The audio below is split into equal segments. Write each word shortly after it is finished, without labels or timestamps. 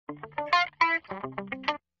Hey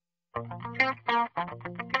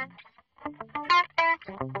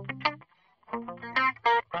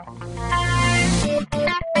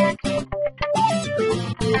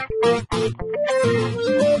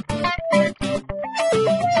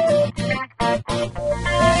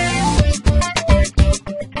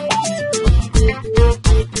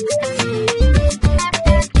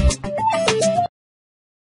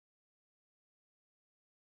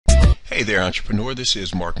there, entrepreneur. This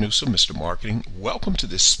is Mark Newsom, Mr. Marketing. Welcome to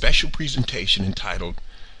this special presentation entitled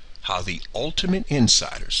How the Ultimate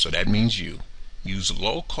Insiders, so that means you, use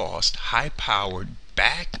low-cost, high-powered,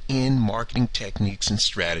 back-end marketing techniques and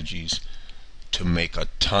strategies to make a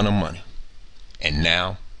ton of money. And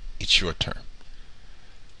now, it's your turn.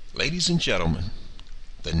 Ladies and gentlemen,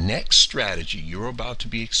 the next strategy you're about to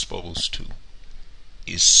be exposed to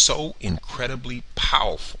is so incredibly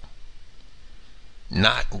powerful.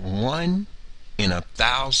 Not 1 in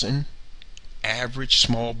 1,000 average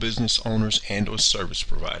small business owners and or service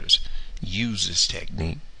providers use this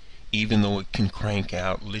technique, even though it can crank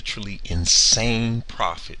out literally insane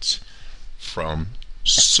profits from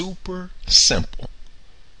super simple,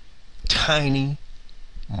 tiny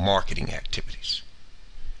marketing activities.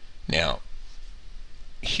 Now,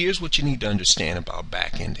 here's what you need to understand about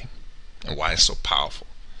back-ending and why it's so powerful.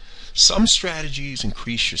 Some strategies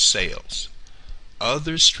increase your sales.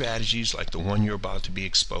 Other strategies, like the one you're about to be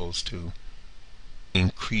exposed to,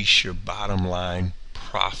 increase your bottom line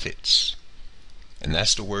profits. And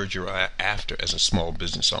that's the word you're after as a small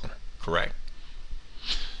business owner, correct?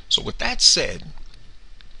 So with that said,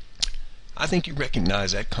 I think you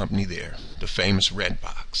recognize that company there, the famous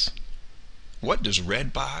Redbox. What does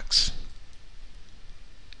Redbox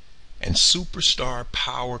and superstar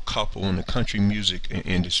power couple in the country music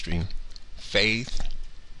industry, Faith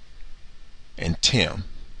and Tim,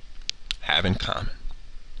 have in common?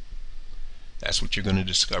 That's what you're going to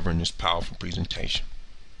discover in this powerful presentation.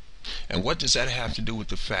 And what does that have to do with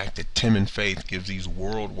the fact that Tim and Faith give these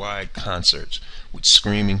worldwide concerts with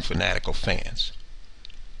screaming fanatical fans?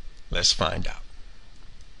 Let's find out.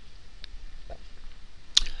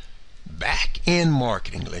 Back-end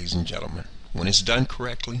marketing, ladies and gentlemen, when it's done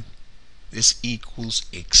correctly, this equals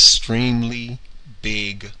extremely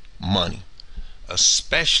big money,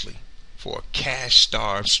 especially for a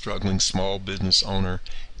cash-starved, struggling small business owner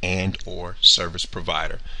and or service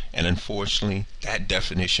provider. And unfortunately, that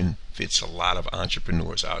definition fits a lot of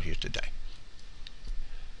entrepreneurs out here today.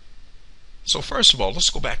 So first of all,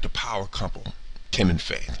 let's go back to power couple Tim and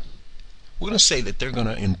Faith. We're going to say that they're going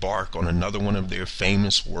to embark on another one of their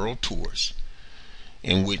famous world tours,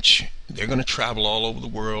 in which they're going to travel all over the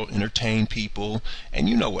world, entertain people, and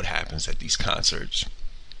you know what happens at these concerts.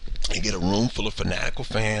 They get a room full of fanatical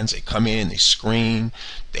fans. They come in, they scream,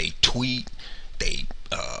 they tweet, they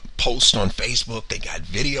post on Facebook, they got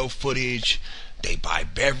video footage, they buy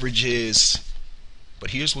beverages.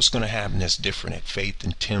 But here's what's going to happen that's different at Faith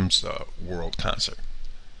and Tim's world concert.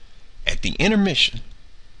 At the intermission,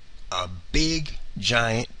 a big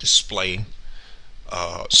giant display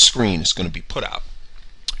screen is going to be put out,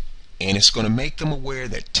 and it's going to make them aware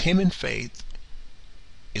that Tim and Faith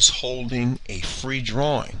is holding a free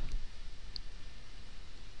drawing.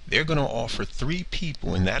 They're going to offer 3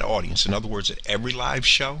 people in that audience. In other words, at every live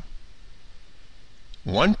show,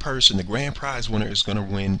 one person, the grand prize winner, is going to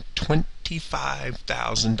win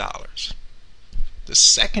 $25,000. The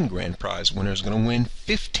second grand prize winner is going to win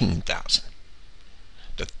 $15,000.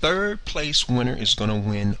 The third place winner is going to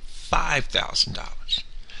win $5,000.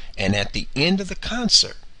 And at the end of the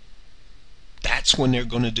concert, that's when they're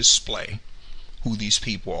going to display who these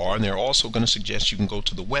people are. And they're also going to suggest you can go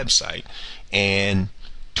to the website, and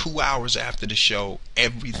 2 hours after the show,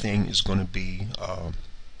 everything is going to be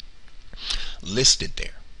listed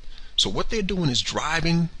there. So what they're doing is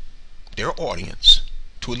driving their audience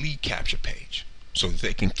to a lead capture page so that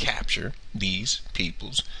they can capture these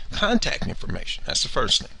people's contact information. That's the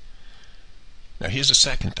first thing. Now here's the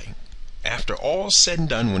second thing. After all said and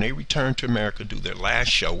done, when they return to America, do their last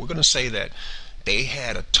show, we're going to say that they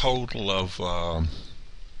had a total of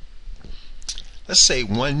let's say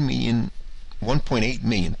 1.8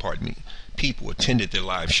 million, people attended their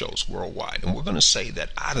live shows worldwide. And we're going to say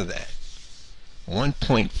that out of that,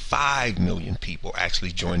 1.5 million people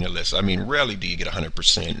actually joined their list. I mean, rarely do you get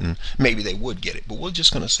 100%, and maybe they would get it, but we're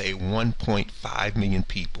just going to say 1.5 million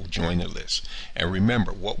people joined their list. And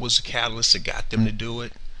remember, what was the catalyst that got them to do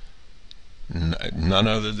it? None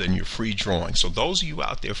other than your free drawing. So those of you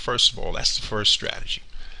out there, first of all, that's the first strategy.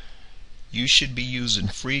 You should be using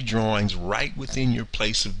free drawings right within your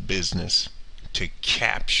place of business to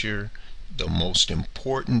capture the most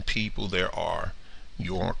important people there are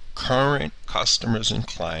your current customers and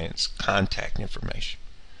clients' contact information.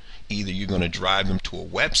 Either you're going to drive them to a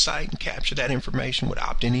website and capture that information with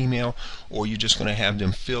opt-in email, or you're just going to have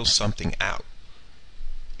them fill something out,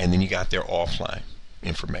 and then you got their offline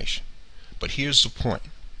information. But here's the point.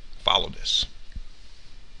 Follow this.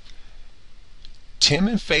 Tim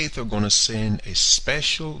and Faith are going to send a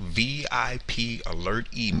special VIP alert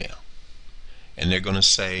email, and they're going to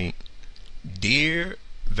say, "Dear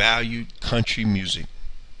valued country music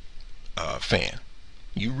fan,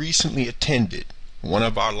 you recently attended one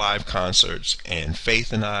of our live concerts, and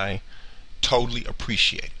Faith and I totally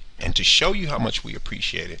appreciate it. And to show you how much we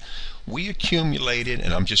appreciate it, we accumulated,"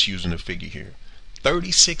 and I'm just using a figure here,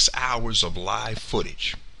 36 hours of live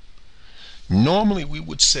footage. Normally we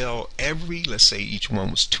would sell let's say each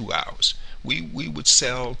one was 2 hours. We would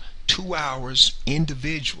sell 2 hours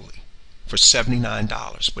individually for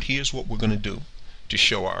 $79. But here's what we're going to do to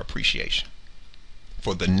show our appreciation.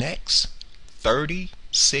 For the next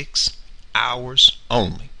 36 hours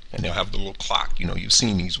only, and they'll have the little clock. You know, you've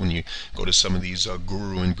seen these when you go to some of these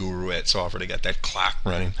guru and guruettes offer. They got that clock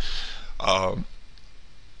running.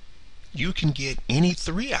 You can get any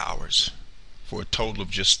 3 hours for a total of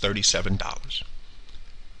just $37.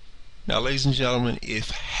 Now, ladies and gentlemen,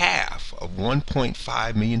 if half of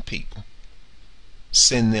 1.5 million people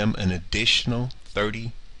send them an additional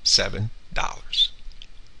 $37,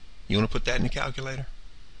 you want to put that in the calculator?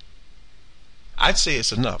 I'd say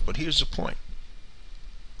it's enough, but here's the point.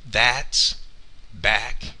 That's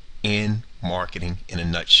back in marketing in a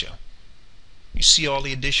nutshell. You see all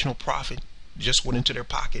the additional profit just went into their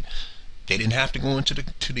pocket. They didn't have to go into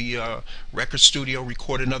the record studio,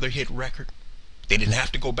 record another hit record. They didn't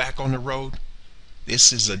have to go back on the road.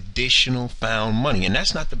 This is additional found money, and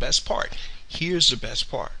that's not the best part. Here's the best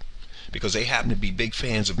part, because they happen to be big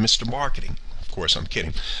fans of Mr. Marketing. Of course, I'm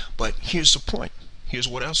kidding, but here's the point. Here's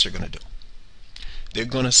what else they're going to do. They're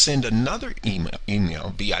going to send another email,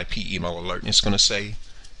 VIP email alert, and it's going to say,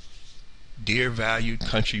 "Dear valued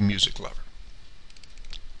country music lover,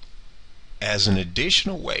 as an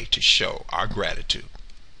additional way to show our gratitude,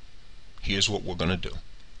 here's what we're going to do."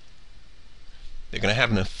 They're going to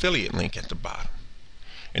have an affiliate link at the bottom,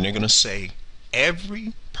 and they're going to say,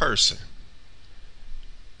 every person,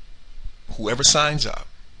 whoever signs up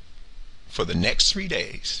for the next 3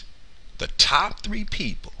 days, the top 3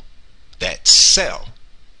 people that sell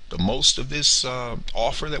the most of this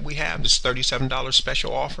offer that we have, this $37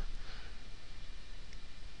 special offer,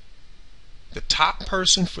 the top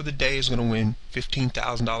person for the day is going to win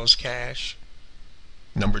 $15,000 cash.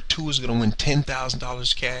 Number 2 is going to win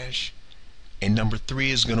 $10,000 cash. And number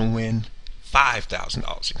 3 is going to win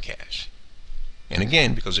 $5,000 in cash. And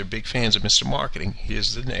again, because they're big fans of Mr. Marketing,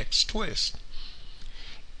 here's the next twist.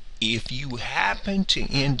 If you happen to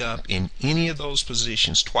end up in any of those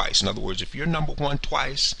positions twice, in other words, if you're number 1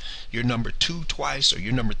 twice, you're number 2 twice, or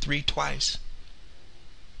you're number 3 twice,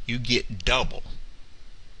 you get double.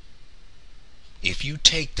 If you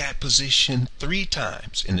take that position 3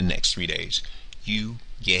 times in the next 3 days, you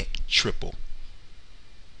get triple.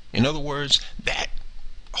 In other words, that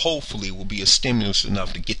hopefully will be a stimulus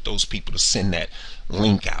enough to get those people to send that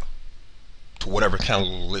link out to whatever kind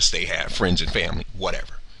of little list they have, friends and family,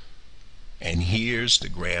 whatever. And here's the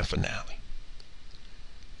grand finale.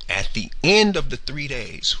 At the end of the 3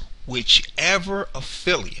 days, whichever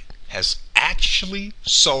affiliate has actually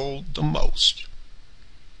sold the most,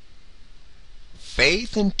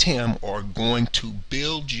 Faith and Tim are going to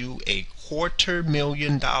build you a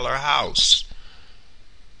 $250,000 house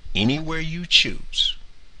anywhere you choose.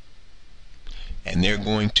 And they're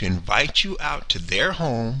going to invite you out to their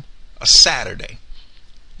home a Saturday.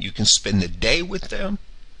 You can spend the day with them.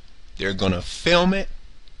 They're going to film it.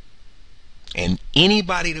 And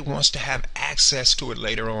anybody that wants to have access to it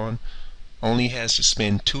later on only has to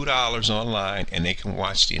spend $2 online, and they can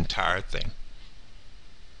watch the entire thing.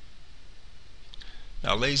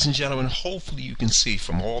 Now, ladies and gentlemen, hopefully you can see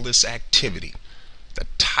from all this activity the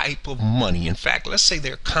type of money. In fact, let's say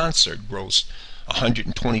their concert grossed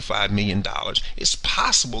 $125 million. It's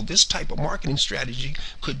possible this type of marketing strategy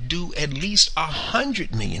could do at least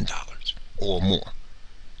 $100 million or more,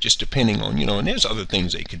 just depending on, and there's other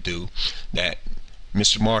things they could do that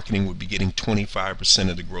Mr. Marketing would be getting 25%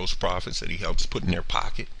 of the gross profits that he helps put in their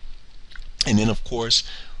pocket. And then, of course,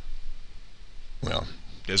 well,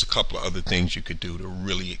 there's a couple of other things you could do to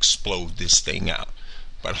really explode this thing out.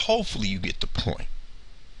 But hopefully you get the point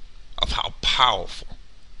of how powerful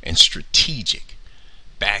and strategic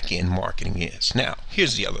back-end marketing is. Now,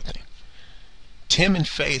 here's the other thing. Tim and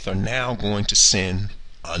Faith are now going to send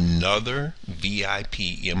another VIP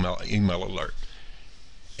email alert.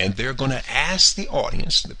 and they're going to ask the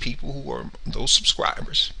audience, the people who are those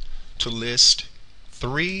subscribers, to list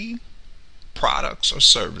 3 products or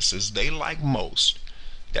services they like most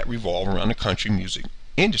that revolve around the country music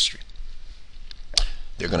industry.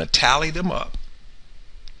 They're going to tally them up,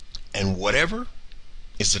 and whatever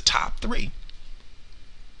is the top 3,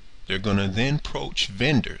 they're going to then approach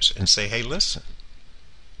vendors and say, hey, listen,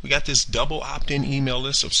 we got this double opt-in email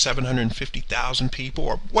list of 750,000 people,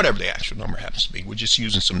 or whatever the actual number happens to be. We're just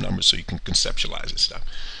using some numbers so you can conceptualize this stuff.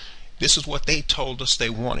 This is what they told us they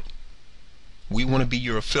wanted. We want to be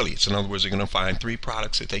your affiliates. In other words, they're going to find 3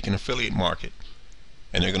 products that they can affiliate market,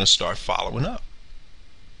 and they're going to start following up.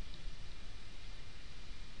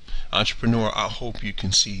 Entrepreneur, I hope you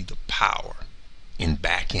can see the power in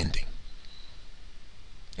back-ending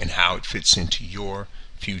and how it fits into your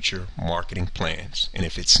future marketing plans. And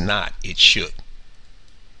if it's not, it should.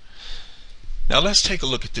 Now let's take a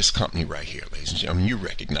look at this company right here, ladies and gentlemen. You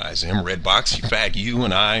recognize them, Redbox. In fact, you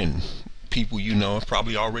and I and people you know have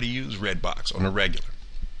probably already used Redbox on a regular.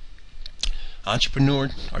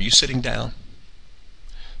 Entrepreneur, are you sitting down?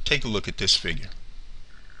 Take a look at this figure.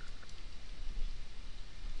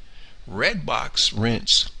 Redbox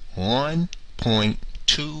rents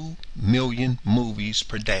 1.2 million movies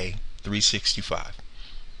per day, 365.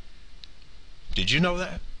 Did you know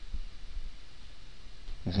that?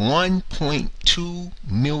 1.2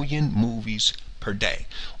 million movies per day.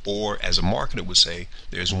 Or as a marketer would say,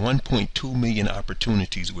 there's 1.2 million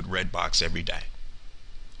opportunities with Redbox every day.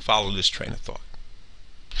 Follow this train of thought.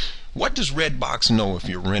 What does Redbox know if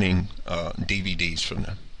you're renting DVDs from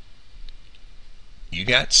them? You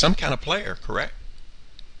got some kind of player, correct?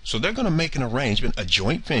 So they're going to make an arrangement, a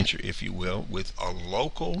joint venture, if you will, with a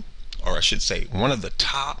local, or I should say one of the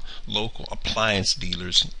top local appliance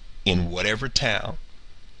dealers in whatever town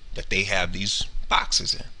that they have these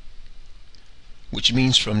boxes in. Which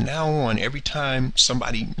means from now on, every time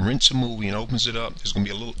somebody rents a movie and opens it up, there's going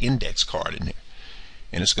to be a little index card in there.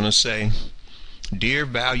 And it's going to say, Dear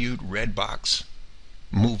valued Redbox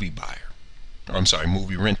movie buyer, or I'm sorry,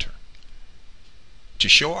 movie renter. To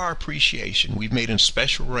show our appreciation, we've made a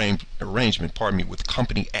special arrangement, with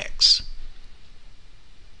Company X.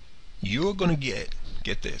 You're going to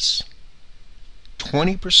get this,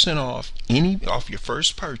 20% off off your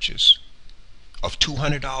first purchase of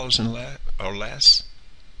 $200 or less,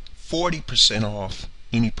 40% off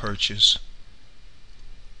any purchase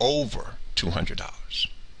over $200.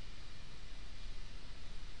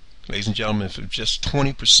 Ladies and gentlemen, if it's just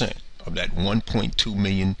 20% of that 1.2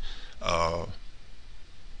 million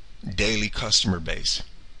daily customer base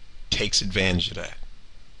takes advantage of that,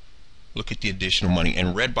 look at the additional money.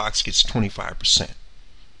 And Redbox gets 25%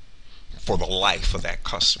 for the life of that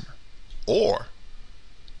customer. Or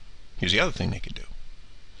here's the other thing they could do.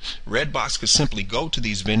 Redbox could simply go to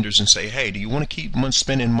these vendors and say, hey, do you want to keep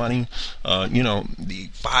spending money, the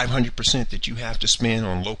 500% that you have to spend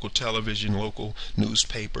on local television, local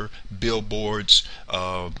newspaper, billboards,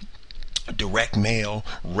 direct mail,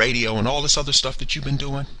 radio, and all this other stuff that you've been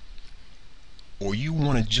doing? Or you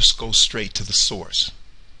want to just go straight to the source?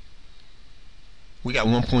 We got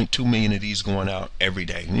 1.2 million of these going out every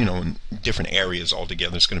day, in different areas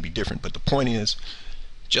altogether. It's going to be different, but the point is,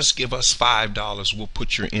 just give us $5, we'll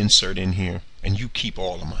put your insert in here, and you keep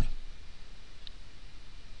all the money.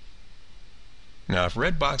 Now, if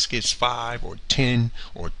Redbox gets $5 or $10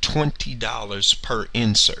 or $20 per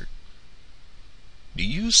insert, do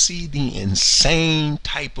you see the insane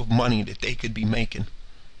type of money that they could be making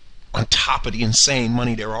on top of the insane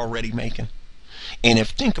money they're already making? And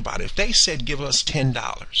think about it, if they said give us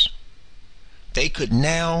 $10, they could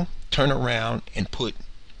now turn around and put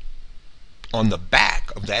on the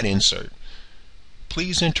back of that insert,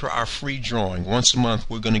 please enter our free drawing. Once a month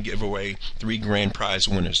we're going to give away 3 grand prize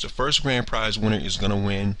winners. The first grand prize winner is going to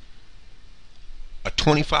win a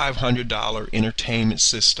 $2,500 entertainment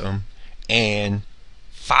system and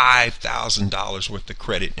 $5,000 worth of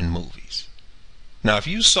credit in movies. Now, if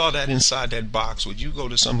you saw that inside that box, would you go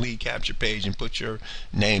to some lead capture page and put your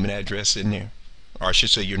name and address in there? Or I should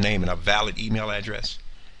say your name and a valid email address?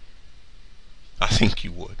 I think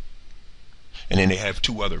you would. And then they have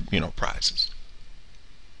 2 other, prizes.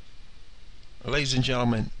 Ladies and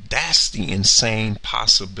gentlemen, that's the insane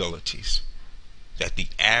possibilities that the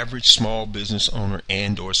average small business owner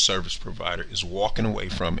and or service provider is walking away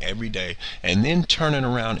from every day, and then turning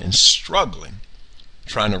around and struggling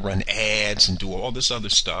trying to run ads and do all this other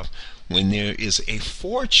stuff when there is a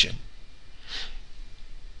fortune.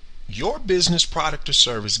 Your business, product, or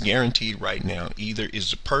service guaranteed right now either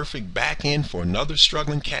is the perfect back end for another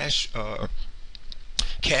struggling cash-strapped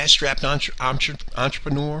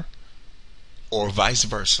entrepreneur, or vice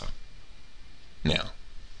versa. Now,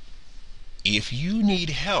 if you need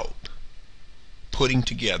help putting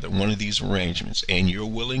together one of these arrangements and you're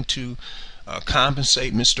willing to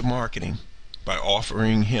compensate Mr. Marketing by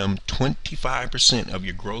offering him 25% of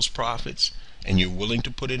your gross profits, and you're willing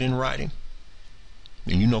to put it in writing,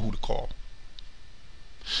 then you know who to call.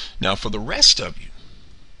 Now, for the rest of you,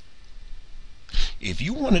 if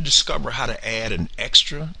you want to discover how to add an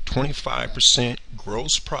extra 25%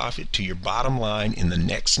 gross profit to your bottom line in the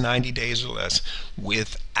next 90 days or less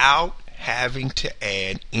without having to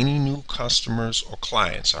add any new customers or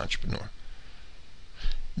clients, entrepreneur,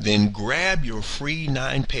 then grab your free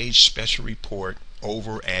 9-page special report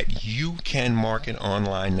over at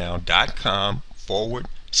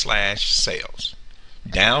youcanmarketonlinenow.com/sales.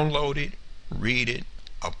 Download it, read it,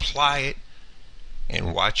 apply it,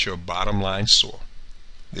 and watch your bottom line soar.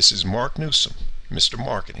 This is Mark Newsom, Mr.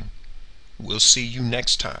 Marketing. We'll see you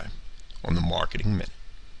next time on the Marketing Minute.